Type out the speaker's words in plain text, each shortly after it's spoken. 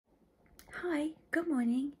Hi, good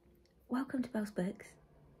morning. Welcome to Belle's Books.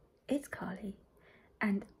 It's Carly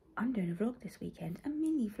and I'm doing a vlog this weekend, a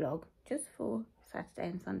mini vlog just for Saturday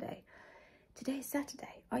and Sunday. Today is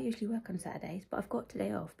Saturday. I usually work on Saturdays, but I've got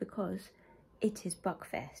today off because it is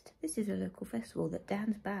Buckfest. This is a local festival that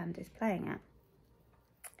Dan's band is playing at.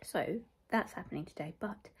 So that's happening today,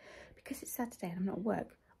 but because it's Saturday and I'm not at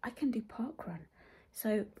work, I can do park run.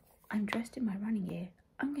 So I'm dressed in my running gear.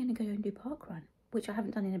 I'm going to go and do park run, which I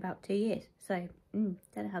haven't done in about 2 years. So don't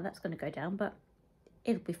know how that's going to go down, but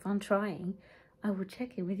it'll be fun trying. I will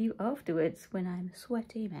check in with you afterwards when I'm a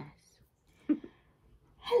sweaty mess.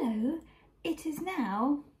 Hello, it is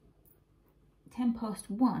now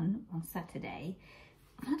 1:10 on Saturday.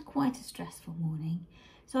 I've had quite a stressful morning.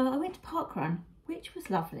 So I went to park run, which was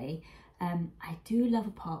lovely. I do love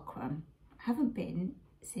a park run. I haven't been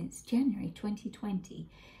since January 2020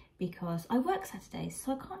 because I work Saturdays,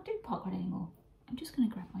 so I can't do park run anymore. I'm just going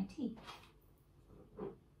to grab my tea.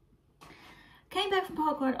 Came back from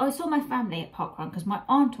park run. I saw my family at park run because my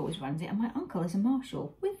aunt always runs it and my uncle is a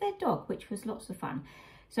marshal with their dog, which was lots of fun.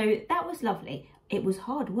 So that was lovely. It was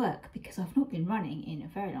hard work because I've not been running in a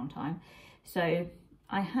very long time. So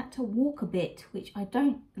I had to walk a bit, which I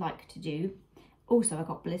don't like to do. Also, I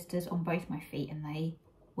got blisters on both my feet and they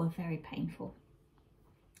were very painful.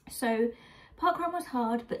 So park run was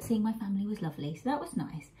hard, but seeing my family was lovely. So that was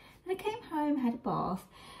nice. Then I came home, had a bath,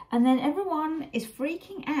 and then everyone is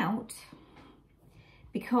freaking out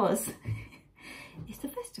because it's the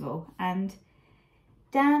festival and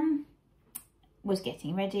Dan was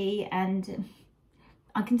getting ready, and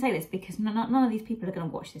I can say this because none of these people are going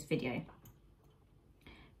to watch this video.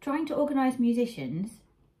 Trying to organise musicians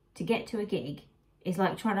to get to a gig is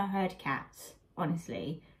like trying to herd cats,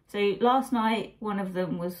 honestly. So last night, one of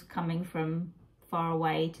them was coming from far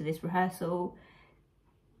away to this rehearsal.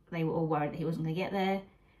 They were all worried that he wasn't going to get there.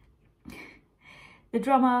 The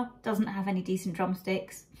drummer doesn't have any decent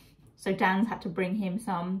drumsticks, so Dan's had to bring him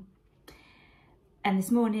some. And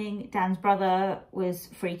this morning, Dan's brother was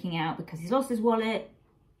freaking out because he's lost his wallet,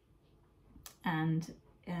 and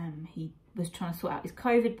he was trying to sort out his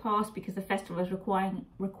COVID pass because the festival is requiring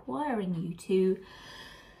you to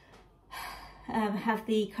have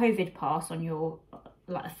the COVID pass on your,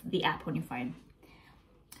 like, the app on your phone.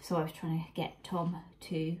 So I was trying to get Tom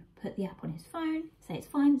to put the app on his phone, say it's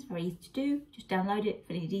fine, it's very easy to do, just download it,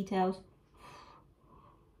 fill in your details.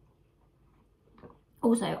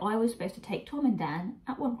 Also, I was supposed to take Tom and Dan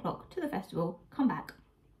at 1 o'clock to the festival, come back,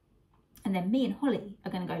 and then me and Holly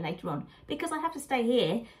are going to go later on because I have to stay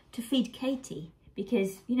here to feed Katie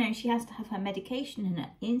because, you know, she has to have her medication and her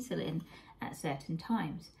insulin at certain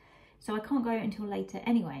times. So I can't go until later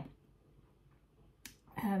anyway.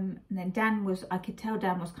 And then Dan was, I could tell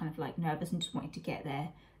Dan was kind of like nervous and just wanted to get there.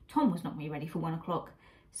 Tom was not really ready for 1 o'clock.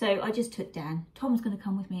 So I just took Dan. Tom's going to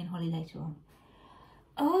come with me and Holly later on.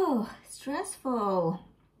 Oh, stressful.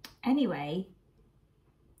 Anyway,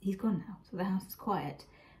 he's gone now, so the house is quiet.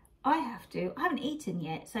 I haven't eaten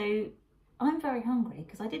yet, so I'm very hungry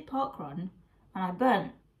because I did park run and I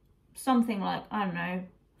burnt something like, I don't know,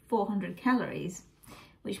 400 calories,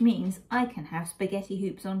 which means I can have spaghetti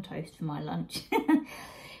hoops on toast for my lunch,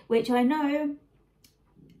 which I know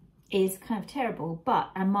is kind of terrible,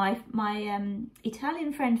 and my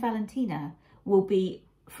Italian friend Valentina will be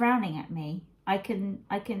frowning at me. I can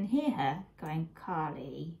hear her going,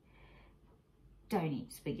 Carly, don't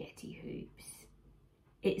eat spaghetti hoops.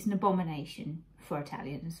 It's an abomination for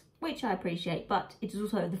Italians, which I appreciate, but it is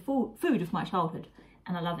also the food of my childhood,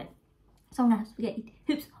 and I love it. So I'm gonna have spaghetti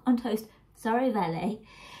hoops on toast. Sorry, Valet.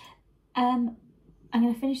 I'm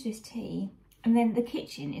gonna finish this tea, and then the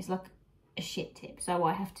kitchen is like a shit tip. So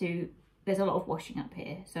I have to, there's a lot of washing up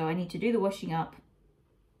here. So I need to do the washing up,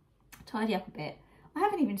 tidy up a bit. I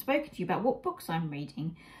haven't even spoken to you about what books I'm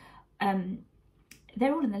reading.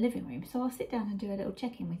 They're all in the living room, so I'll sit down and do a little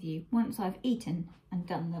check-in with you once I've eaten and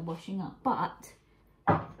done the washing up. But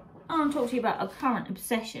I want to talk to you about a current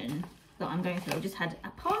obsession that I'm going through. I just had a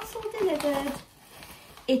parcel delivered.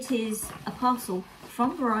 It is a parcel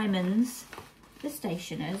from Ryman's, the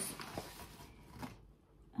stationers.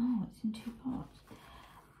 Oh, it's in 2 parts.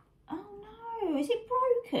 Oh no, is it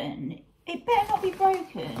broken? It better not be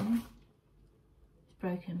broken. It's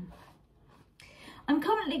broken. I'm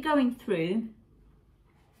currently going through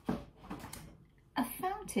a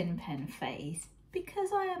fountain pen phase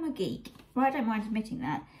because I am a geek. Well, I don't mind admitting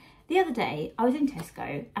that. The other day I was in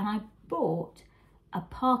Tesco and I bought a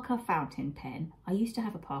Parker fountain pen. I used to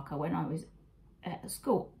have a Parker when I was at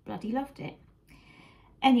school. Bloody loved it.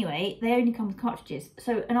 Anyway, they only come with cartridges.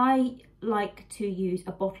 So, and I like to use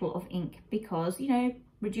a bottle of ink because, you know,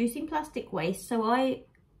 reducing plastic waste. So I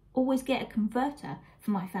always get a converter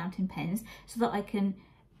for my fountain pens so that I can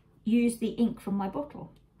use the ink from my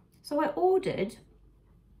bottle. So I ordered,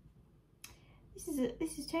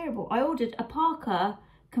 this is terrible, I ordered a Parker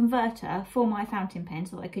converter for my fountain pen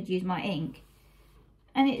so that I could use my ink,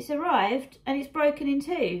 and it's arrived and it's broken in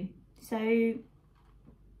two. So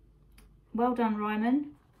well done,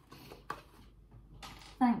 Ryman,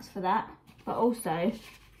 thanks for that. But also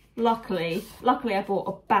luckily I bought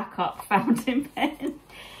a backup fountain pen.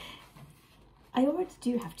 I already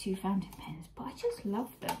do have two fountain pens, but I just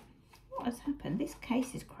love them. What has happened? This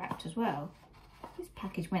case is cracked as well. This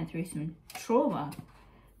package went through some trauma.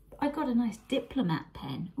 I got a nice Diplomat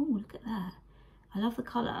pen. Oh, look at that. I love the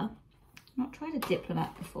colour. I've not tried a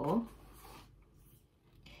Diplomat before.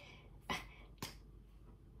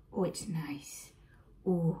 Oh, it's nice.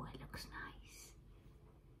 Oh, it looks nice.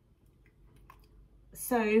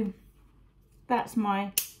 So that's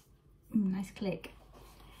my nice click.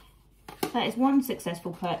 That is one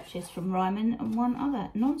successful purchase from Ryman and one other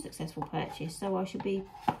non-successful purchase. So I should be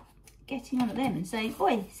getting on at them and saying,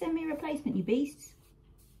 oi, send me a replacement, you beasts.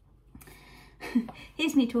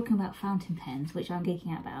 Here's me talking about fountain pens, which I'm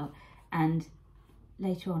geeking out about. And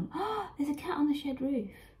later on, oh, there's a cat on the shed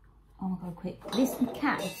roof. Oh my God, quick. This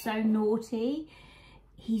cat is so naughty.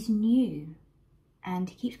 He's new and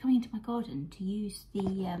he keeps coming into my garden to use the,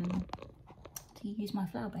 to use my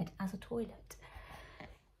flower bed as a toilet.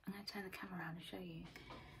 I'm going to turn the camera around and show you.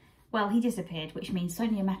 Well, he disappeared, which means it's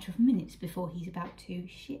only a matter of minutes before he's about to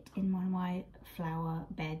shit in one of my flower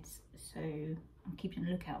beds. So I'm keeping a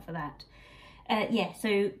lookout for that. Yeah,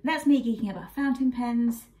 so that's me geeking about fountain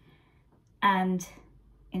pens. And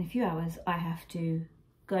in a few hours, I have to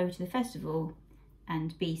go to the festival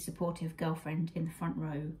and be supportive girlfriend in the front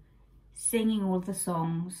row, singing all the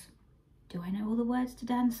songs. Do I know all the words to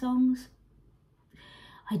Dan's songs?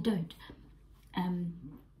 I don't.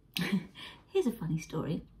 Here's a funny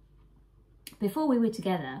story. Before we were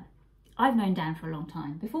together, I've known Dan for a long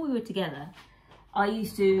time. Before we were together, I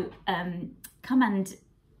used to come and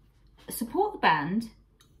support the band,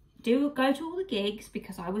 go to all the gigs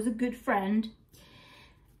because I was a good friend.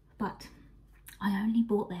 But I only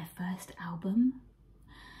bought their first album,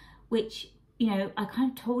 which, you know, I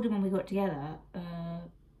kind of told him when we got together,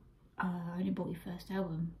 I only bought your first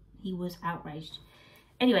album. He was outraged.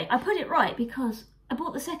 Anyway, I put it right because I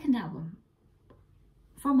bought the second album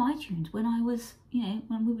from iTunes when I was, you know,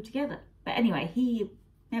 when we were together. But anyway, he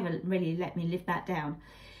never really let me live that down.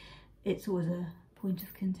 It's always a point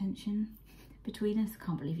of contention between us. I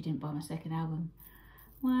can't believe you didn't buy my second album.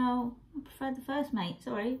 Well, I preferred the first, mate,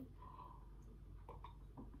 sorry.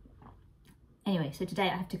 Anyway, so today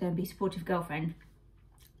I have to go and be supportive girlfriend.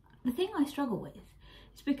 The thing I struggle with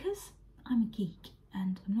is because I'm a geek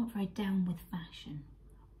and I'm not very down with fashion.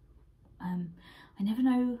 I never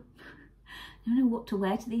know what to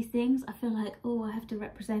wear to these things. I feel like, oh, I have to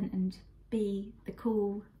represent and be the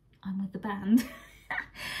cool, I'm with the band.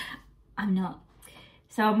 I'm not.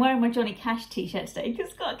 So I'm wearing my Johnny Cash t-shirt today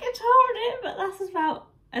because it's got a guitar on it, but that's about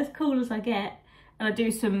as cool as I get. And I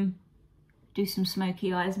do some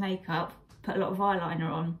smoky eyes makeup, put a lot of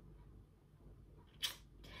eyeliner on.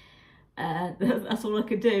 That's all I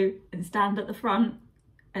could do, and stand at the front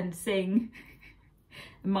and sing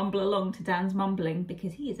and mumble along to Dan's mumbling,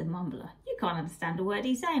 because he is a mumbler. You can't understand a word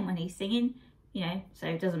he's saying when he's singing, you know, so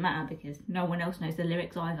it doesn't matter because no one else knows the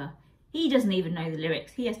lyrics either. He doesn't even know the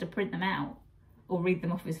lyrics. He has to print them out or read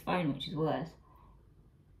them off his phone, which is worse.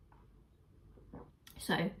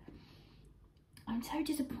 So I'm so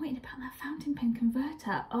disappointed about that fountain pen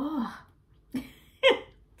converter. Oh,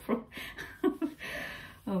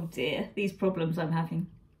 oh dear, these problems I'm having.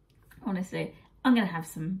 Honestly, I'm going to have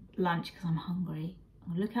some lunch because I'm hungry.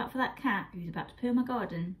 I'll look out for that cat who's about to poo in my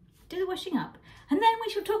garden, do the washing up, and then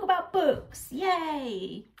we shall talk about books.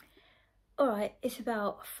 Yay! Alright, it's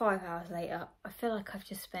about 5 hours later. I feel like I've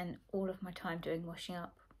just spent all of my time doing washing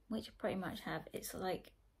up, which I pretty much have. It's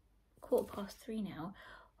like 3:15 now.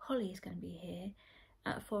 Holly is going to be here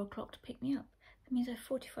at 4 o'clock to pick me up. That means I have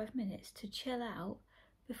 45 minutes to chill out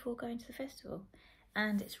before going to the festival.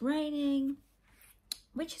 And it's raining,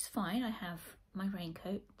 which is fine. I have my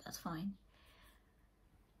raincoat, that's fine.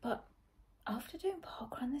 But after doing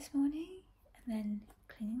parkrun this morning and then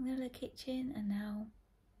cleaning the little kitchen, and now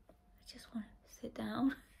I just want to sit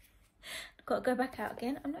down. I've got to go back out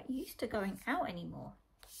again. I'm not used to going out anymore.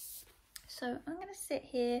 So I'm going to sit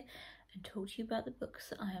here and talk to you about the books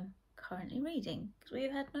that I am currently reading, because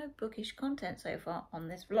we've had no bookish content so far on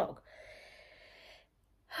this vlog.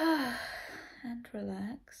 And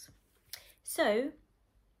relax. So,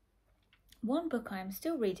 one book I'm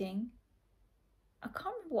still reading I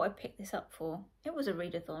can't remember what I picked this up for. It was a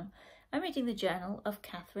readathon. I'm reading the journal of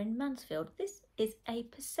Katherine Mansfield. This is a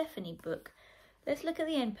Persephone book. Let's look at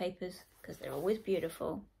the end papers because they're always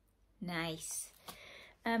beautiful. Nice.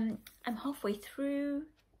 I'm halfway through.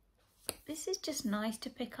 This is just nice to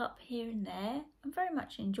pick up here and there. I'm very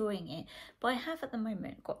much enjoying it, but I have at the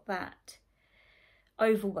moment got that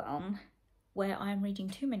overwhelm where I'm reading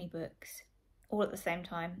too many books all at the same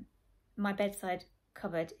time. My bedside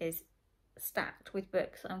cupboard is stacked with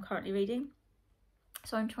books that I'm currently reading,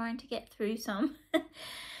 so I'm trying to get through some.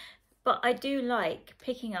 But I do like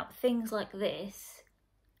picking up things like this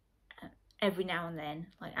every now and then,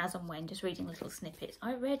 like as and when, just reading little snippets.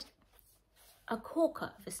 I read a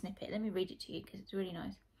corker of a snippet. Let me read it to you because it's really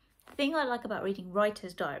nice. The thing I like about reading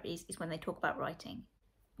writers' diaries is when they talk about writing.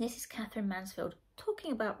 This is Katherine Mansfield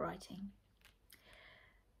talking about writing.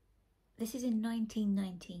 This is in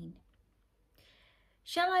 1919.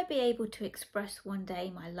 Shall I be able to express one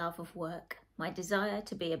day my love of work, my desire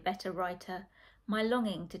to be a better writer, my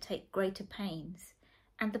longing to take greater pains,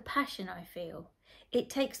 and the passion I feel? It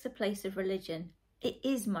takes the place of religion. It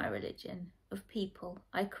is my religion. Of people,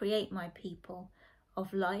 I create my people.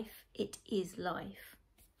 Of life, it is life.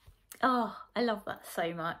 Oh, I love that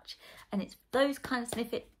so much. And it's those kind of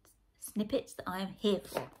snippets that I am here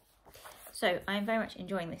for. So I'm very much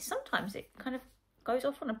enjoying this. Sometimes it kind of goes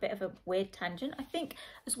off on a bit of a weird tangent. I think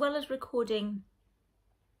as well as recording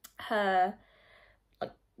her,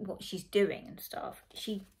 like what she's doing and stuff,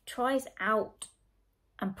 she tries out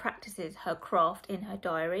and practices her craft in her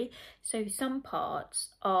diary. So some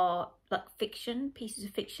parts are like fiction, pieces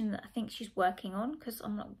of fiction that I think she's working on, because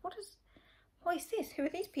I'm like, what is this? Who are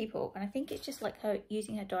these people? And I think it's just like her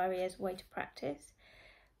using her diary as a way to practice.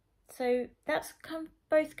 So that's kind of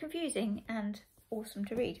both confusing and awesome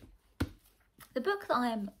to read. The book that I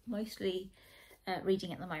am mostly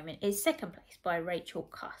reading at the moment is Second Place by Rachel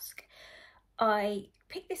Cusk. I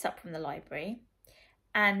picked this up from the library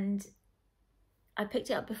and I picked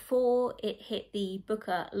it up before it hit the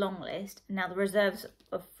Booker long list. Now the reserves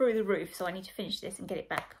are through the roof, so I need to finish this and get it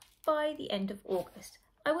back by the end of August.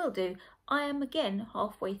 I will do. I am again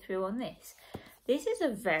halfway through on this. This is a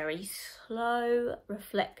very slow,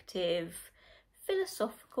 reflective,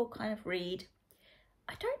 philosophical kind of read.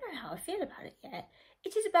 I don't know how I feel about it yet.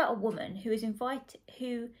 It is about a woman who is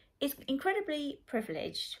incredibly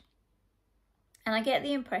privileged. And I get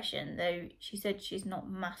the impression, though she said she's not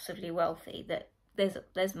massively wealthy, that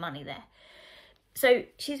there's money there. So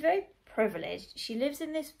she's very privileged. She lives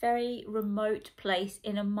in this very remote place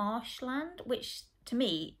in a marshland, which to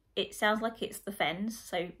me, it sounds like it's the Fens,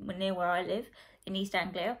 so near where I live in East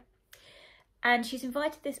Anglia. And she's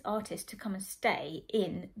invited this artist to come and stay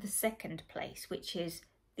in the Second Place, which is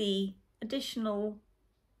the additional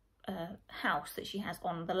house that she has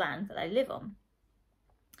on the land that I live on.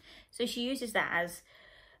 So she uses that as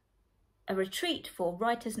a retreat for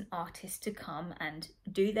writers and artists to come and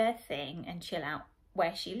do their thing and chill out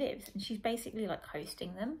where she lives. And she's basically like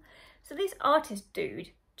hosting them. So this artist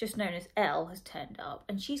dude, just known as Elle, has turned up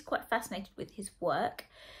and she's quite fascinated with his work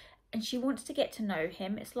and she wants to get to know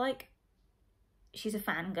him. It's like she's a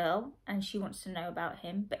fangirl and she wants to know about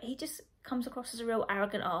him, but he just comes across as a real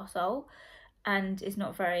arrogant arsehole and is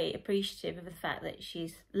not very appreciative of the fact that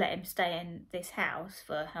she's let him stay in this house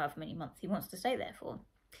for however many months he wants to stay there for.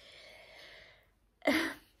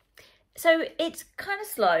 So it's kind of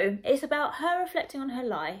slow. It's about her reflecting on her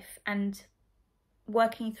life and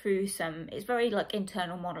working through it's very like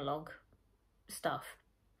internal monologue stuff.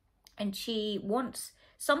 And she wants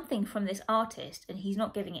something from this artist and he's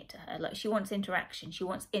not giving it to her. Like she wants interaction, she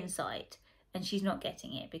wants insight, and she's not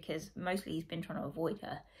getting it because mostly he's been trying to avoid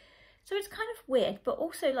her. So it's kind of weird, but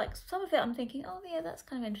also like some of it I'm thinking, oh yeah, that's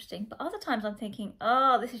kind of interesting. But other times I'm thinking,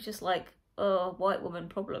 oh, this is just like, oh, white woman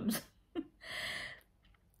problems.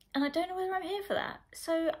 And I don't know whether I'm here for that.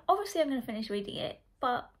 So obviously I'm going to finish reading it,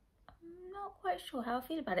 but I'm not quite sure how I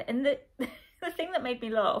feel about it. And the thing that made me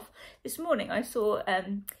laugh, this morning I saw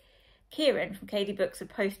Kieran from KD Books had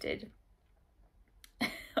posted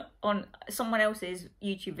on someone else's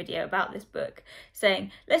YouTube video about this book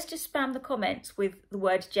saying, let's just spam the comments with the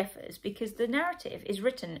word Jeffers because the narrative is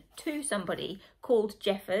written to somebody called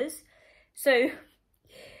Jeffers. So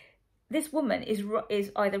this woman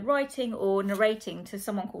is either writing or narrating to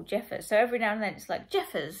someone called Jeffers. So every now and then it's like,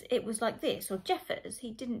 Jeffers, it was like this, or Jeffers,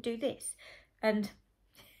 he didn't do this. And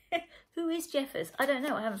who is Jeffers? I don't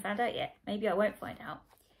know, I haven't found out yet. Maybe I won't find out.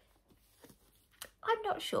 I'm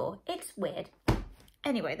not sure, it's weird.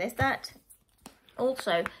 Anyway, there's that.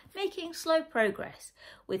 Also, Making Slow Progress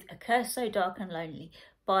with A Curse So Dark and Lonely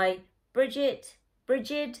by Brigid,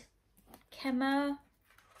 Kemmerer.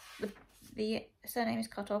 the surname is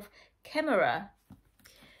cut off, Kemmerer.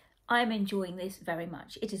 I'm enjoying this very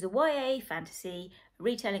much. It is a YA fantasy,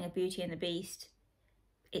 retelling of Beauty and the Beast.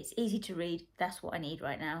 It's easy to read. That's what I need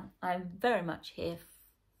right now. I'm very much here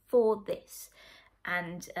for this.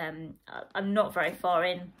 And I'm not very far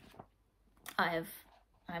in. I'm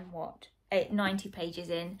what, 90 pages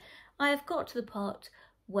in. I have got to the part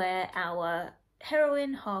where our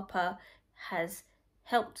heroine Harper has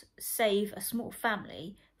helped save a small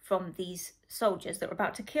family from these soldiers that were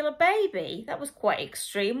about to kill a baby. That was quite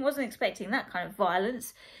extreme. Wasn't expecting that kind of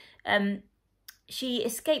violence. She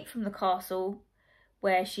escaped from the castle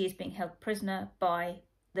where she is being held prisoner by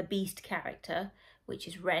the Beast character, which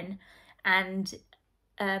is Ren, and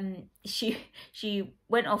she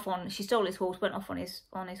went off on, she stole his horse, went off on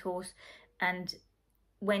his horse, and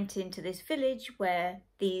went into this village where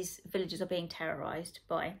these villagers are being terrorised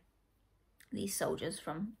by these soldiers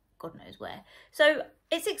from God knows where. So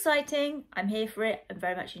it's exciting. I'm here for it. I'm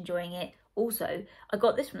very much enjoying it. Also, I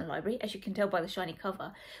got this from the library, as you can tell by the shiny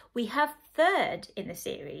cover. We have third in the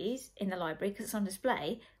series in the library because it's on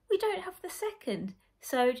display. We don't have the second.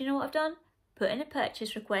 So do you know what I've done? Put in a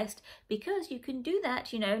purchase request, because you can do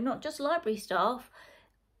that, you know, not just library staff.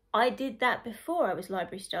 I did that before I was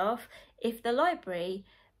library staff. If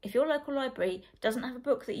your local library doesn't have a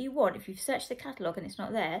book that you want, if you've searched the catalogue and it's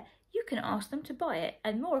not there, you can ask them to buy it,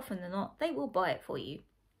 and more often than not, they will buy it for you.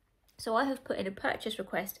 So I have put in a purchase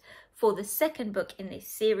request for the second book in this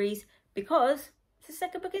series, because it's the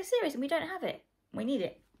second book in the series and we don't have it. We need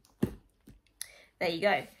it. There you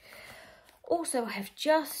go. Also, I have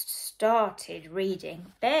just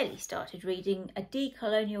barely started reading A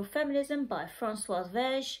Decolonial Feminism by Françoise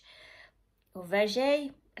Vergès, or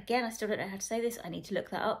Vergès. Again, I still don't know how to say this. I need to look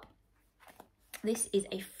that up. This is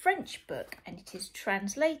a French book and it is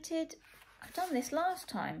translated, I've done this last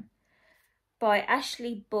time, by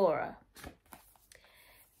Ashley Bora.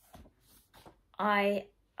 I'm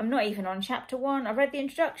not even on chapter 1. I've read the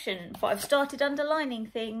introduction, but I've started underlining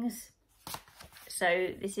things. So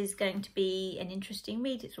this is going to be an interesting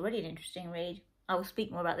read. It's already an interesting read. I will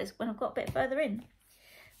speak more about this when I've got a bit further in.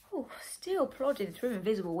 Oh, still plodding through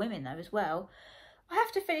Invisible Women though as well. I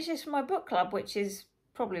have to finish this for my book club, which is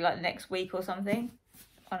probably like next week or something.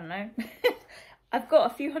 I don't know. I've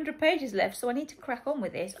got a few hundred pages left, so I need to crack on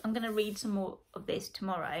with this. I'm going to read some more of this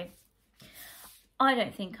tomorrow. I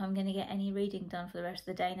don't think I'm going to get any reading done for the rest of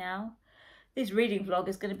the day now. This reading vlog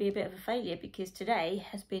is going to be a bit of a failure because today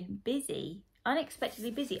has been busy.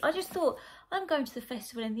 Unexpectedly busy. I just thought I'm going to the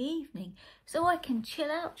festival in the evening so I can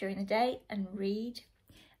chill out during the day and read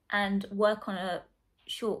and work on a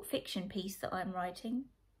short fiction piece that I'm writing.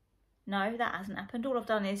 No, that hasn't happened. All I've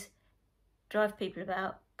done is drive people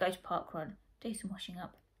about, go to parkrun, do some washing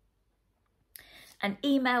up, and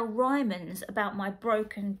email Ryman's about my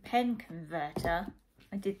broken pen converter.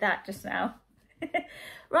 I did that just now.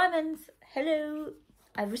 Ryman's, hello.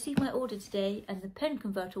 I've received my order today and the pen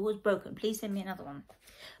converter was broken. Please send me another one.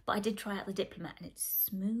 But I did try out the Diplomat and it's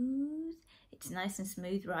smooth. It's nice and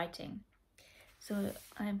smooth writing. So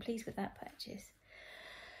I am pleased with that purchase.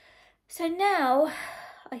 So now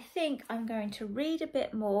I think I'm going to read a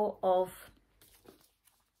bit more of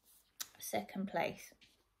Second Place.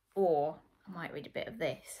 Or I might read a bit of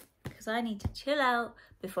this because I need to chill out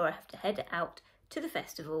before I have to head out to the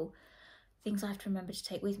festival. Things I have to remember to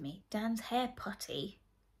take with me. Dan's hair putty,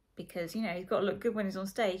 because, you know, he's got to look good when he's on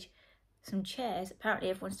stage. Some chairs. Apparently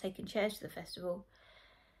everyone's taken chairs to the festival.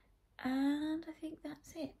 And I think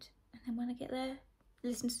that's it. And then when I get there,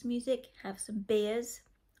 listen to some music, have some beers.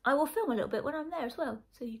 I will film a little bit when I'm there as well,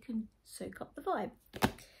 so you can soak up the vibe.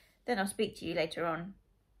 Then I'll speak to you later on,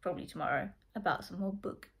 probably tomorrow, about some more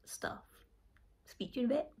book stuff. Speak to you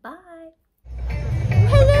in a bit. Bye.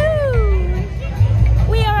 Hello!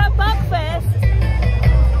 We are at Bugfest.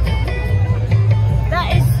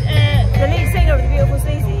 That is the lead singer of the Beautiful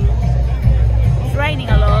Sleazy. It's raining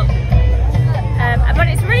a lot, but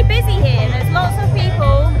it's really busy here. There's lots of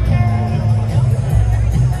people,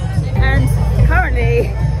 and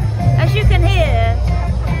currently, as you can hear,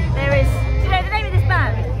 there is, do you know the name of this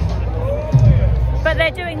band? But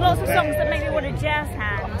they're doing lots of songs that make me want a jazz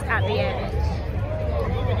hand at the end.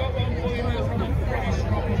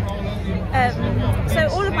 So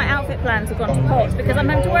all of my outfit plans have gone to pot because I'm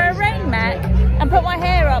having to wear a rain mat and put my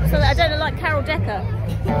hair up so that I don't look like Carol Decker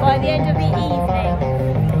by the end of the evening.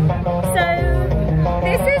 So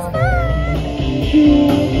this is fun.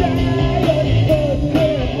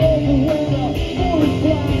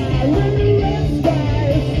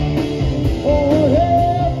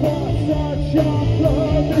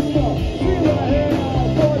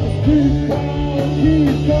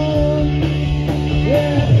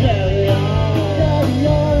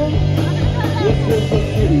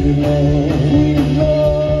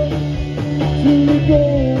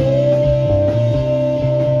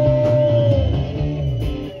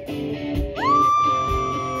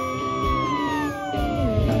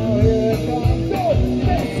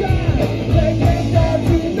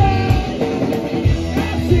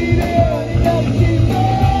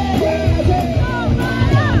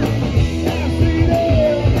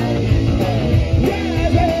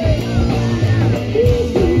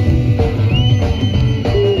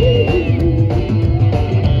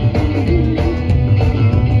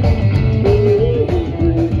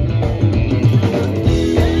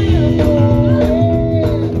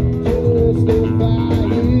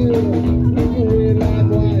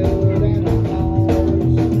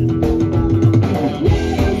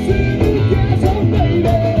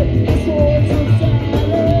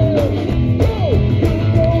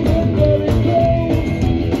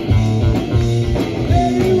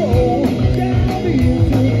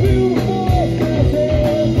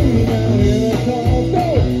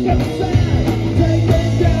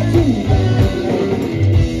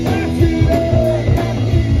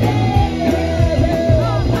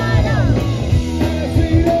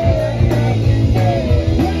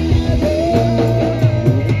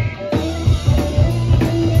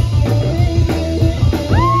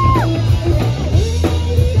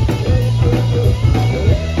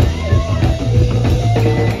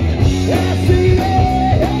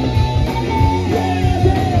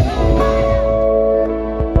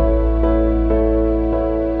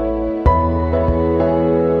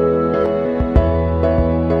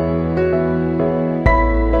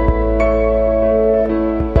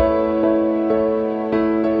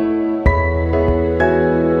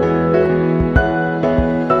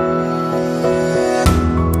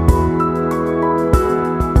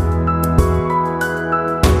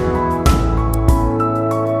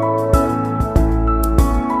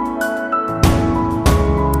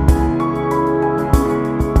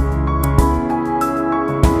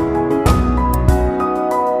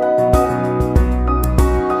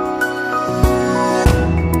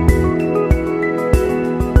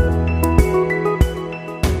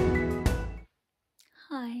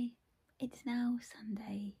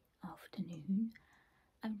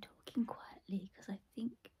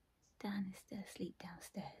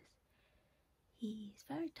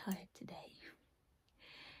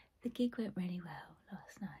 the gig went really well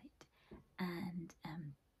last night, and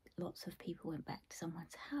lots of people went back to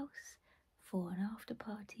someone's house for an after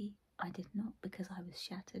party. I did not, because I was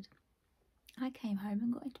shattered. I came home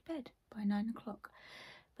and got into bed by 9 o'clock,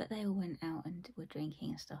 but they all went out and were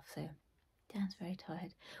drinking and stuff, so Dan's very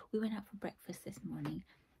tired. We went out for breakfast this morning,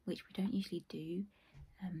 which we don't usually do.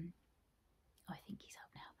 I think he's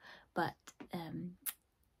up now, but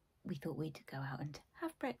we thought we'd go out and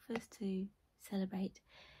have breakfast to celebrate,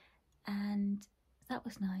 and that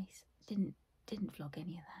was nice. Didn't vlog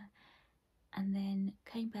any of that, and then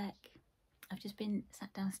came back. I've just been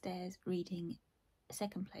sat downstairs reading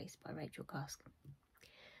Second Place by Rachel Cusk.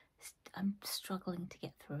 I'm struggling to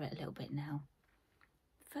get through it a little bit now.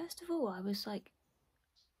 First of all, I was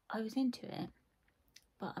into it,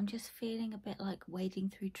 but I'm just feeling a bit like wading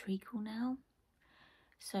through treacle now.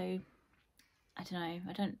 So, I don't know,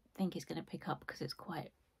 I don't think it's going to pick up because it's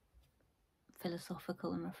quite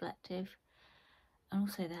philosophical and reflective. And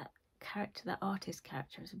also that character, that artist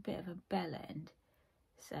character, is a bit of a bell end.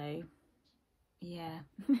 So, yeah.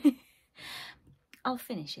 I'll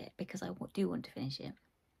finish it because I do want to finish it.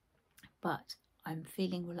 But I'm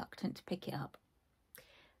feeling reluctant to pick it up.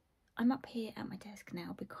 I'm up here at my desk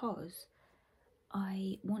now because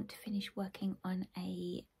I want to finish working on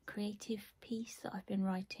a creative piece that I've been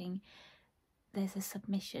writing. There's a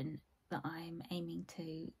submission that I'm aiming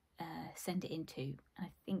to send it into, and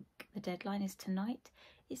I think the deadline is tonight.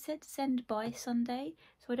 It said send by Sunday,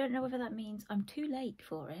 so I don't know whether that means I'm too late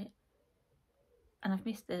for it and I've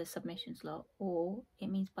missed the submission slot, or it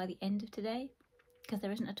means by the end of today, because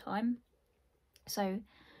there isn't a time. So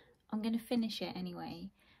I'm going to finish it anyway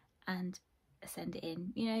and send it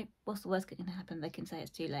in. You know, what's the worst that can happen? They can say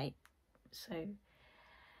it's too late. So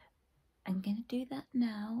I'm going to do that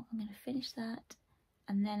now. I'm going to finish that,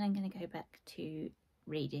 and then I'm going to go back to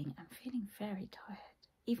reading. I'm feeling very tired,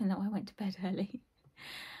 even though I went to bed early.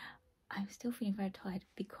 I'm still feeling very tired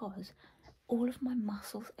because all of my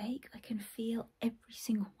muscles ache. I can feel every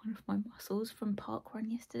single one of my muscles from park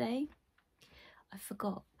run yesterday. I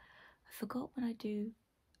forgot when I do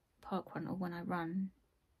park run or when I run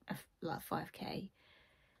like 5k,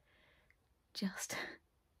 just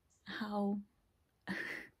how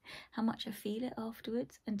much I feel it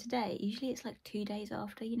afterwards. And today, usually it's like 2 days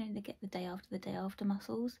after, you know, they get the day after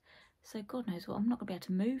muscles. So God knows what, I'm not gonna be able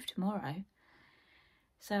to move tomorrow.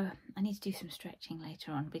 So I need to do some stretching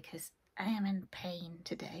later on because I am in pain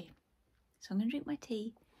today. So I'm gonna drink my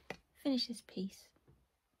tea, finish this piece,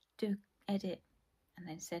 do an edit, and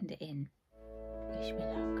then send it in. Wish me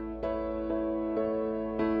luck.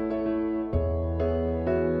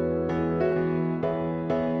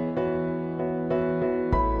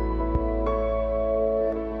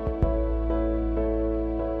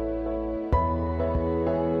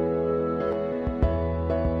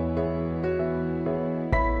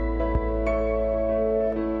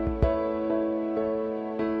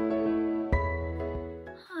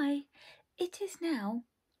 Now,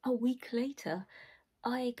 a week later,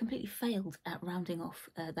 I completely failed at rounding off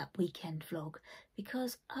that weekend vlog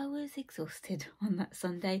because I was exhausted on that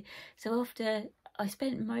Sunday. So after I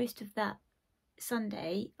spent most of that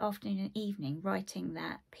Sunday afternoon and evening writing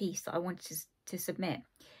that piece that I wanted to submit.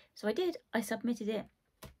 So I did, I submitted it,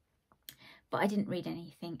 but I didn't read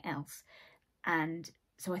anything else. And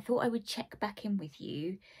so I thought I would check back in with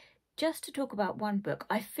you just to talk about one book.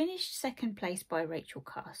 I finished Second Place by Rachel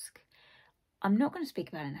Cusk. I'm not going to speak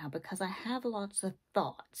about it now because I have lots of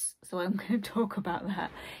thoughts, so I'm going to talk about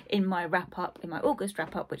that in my wrap-up, in my August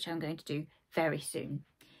wrap-up, which I'm going to do very soon.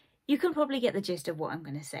 You can probably get the gist of what I'm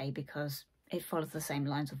going to say because it follows the same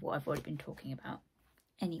lines of what I've already been talking about.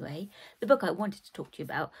 Anyway, the book I wanted to talk to you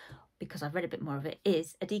about, because I've read a bit more of it,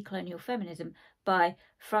 is A Decolonial Feminism by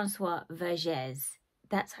Françoise Vergès.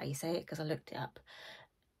 That's how you say it, because I looked it up.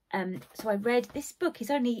 So I read, this book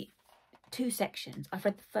is only 2 sections. I've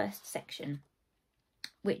read the first section,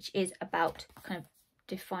 which is about kind of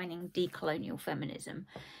defining decolonial feminism.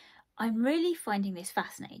 I'm really finding this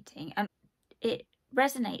fascinating, and it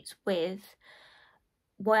resonates with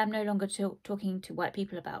why I'm no longer talking to white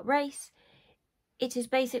people about race. It is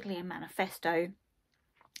basically a manifesto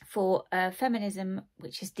for feminism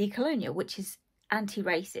which is decolonial, which is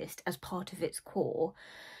anti-racist as part of its core.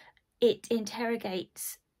 It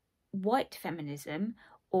interrogates white feminism,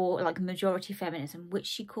 or like majority feminism, which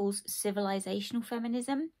she calls civilizational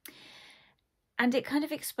feminism. And it kind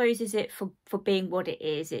of exposes it for being what it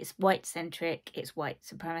is. It's white-centric, it's white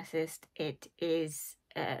supremacist, it is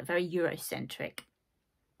very Eurocentric.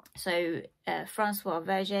 So Françoise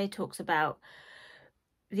Vergès talks about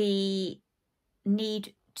the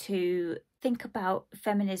need to think about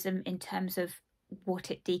feminism in terms of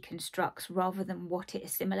what it deconstructs rather than what it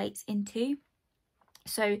assimilates into.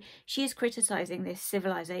 So she is criticising this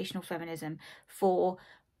civilizational feminism for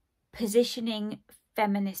positioning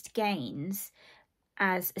feminist gains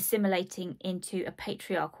as assimilating into a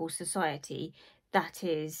patriarchal society that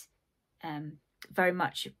is very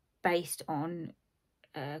much based on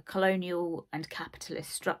colonial and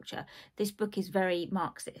capitalist structure. This book is very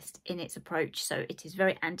Marxist in its approach, so it is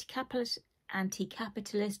very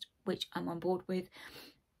anti-capitalist, which I'm on board with.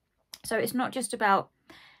 So it's not just about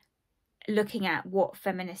looking at what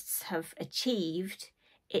feminists have achieved,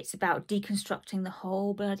 it's about deconstructing the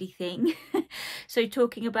whole bloody thing. So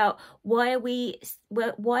talking about why are we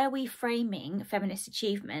framing feminist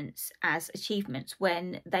achievements as achievements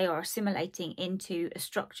when they are assimilating into a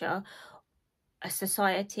structure, a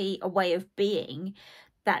society, a way of being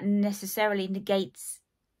that necessarily negates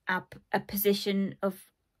a position of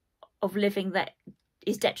living that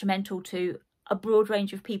is detrimental to a broad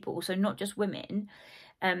range of people. So not just women,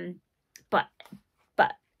 but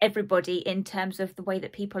everybody, in terms of the way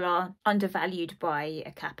that people are undervalued by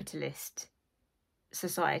a capitalist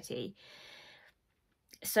society.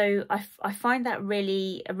 So I find that a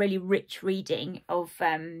really rich reading of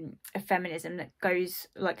feminism that goes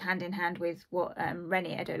like hand in hand with what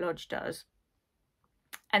Renée Edo-Lodge does.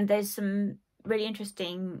 And there's some really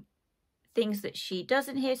interesting things that she does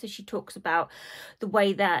in here. So she talks about the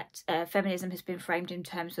way that feminism has been framed in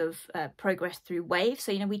terms of progress through waves.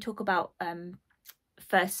 So, you know, we talk about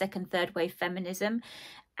first, second, third wave feminism,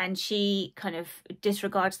 and she kind of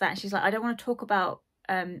disregards that. And she's like, I don't want to talk about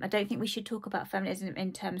I don't think we should talk about feminism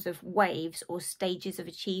in terms of waves or stages of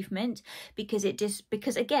achievement, because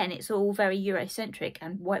again, it's all very Eurocentric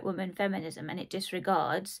and white woman feminism, and it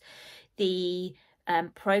disregards the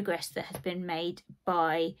progress that has been made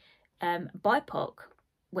by BIPOC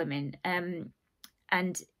women, and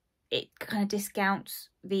it kind of discounts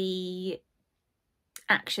the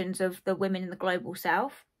actions of the women in the global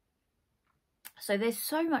south. So there's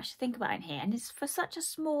so much to think about in here, and it's for such a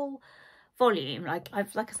small volume. Like I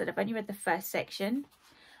said, I've only read the first section.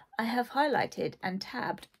 I have highlighted and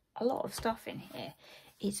tabbed a lot of stuff in here.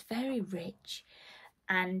 It's very rich,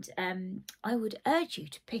 and I would urge you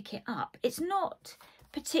to pick it up. It's not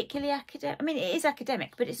particularly academic. I mean, it is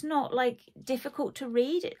academic, but it's not like difficult to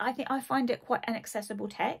read. I find it quite an accessible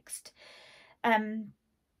text.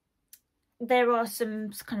 There are some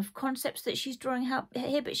kind of concepts that she's drawing out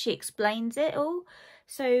here, but she explains it all.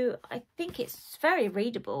 So I think it's very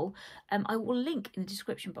readable. I will link in the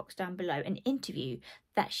description box down below an interview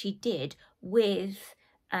that she did with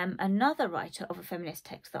another writer of a feminist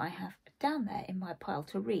text that I have down there in my pile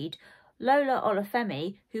to read, Lola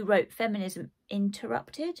Olufemi, who wrote Feminism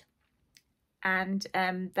Interrupted. And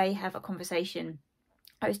they have a conversation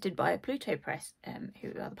hosted by Pluto Press, who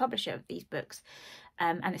are the publisher of these books,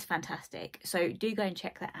 and it's fantastic. So do go and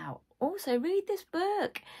check that out. Also, read this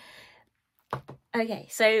book. Okay,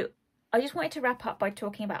 so I just wanted to wrap up by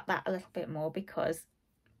talking about that a little bit more because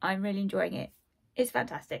I'm really enjoying it. It's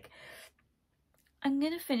fantastic. I'm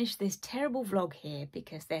going to finish this terrible vlog here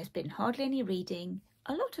because there's been hardly any reading,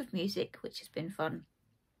 a lot of music, which has been fun,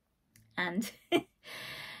 and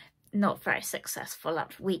not very successful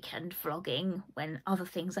at weekend vlogging when other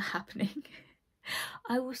things are happening.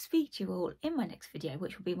 I will speak to you all in my next video,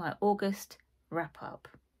 which will be my August wrap up,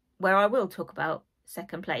 where I will talk about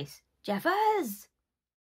second place, Jeffers.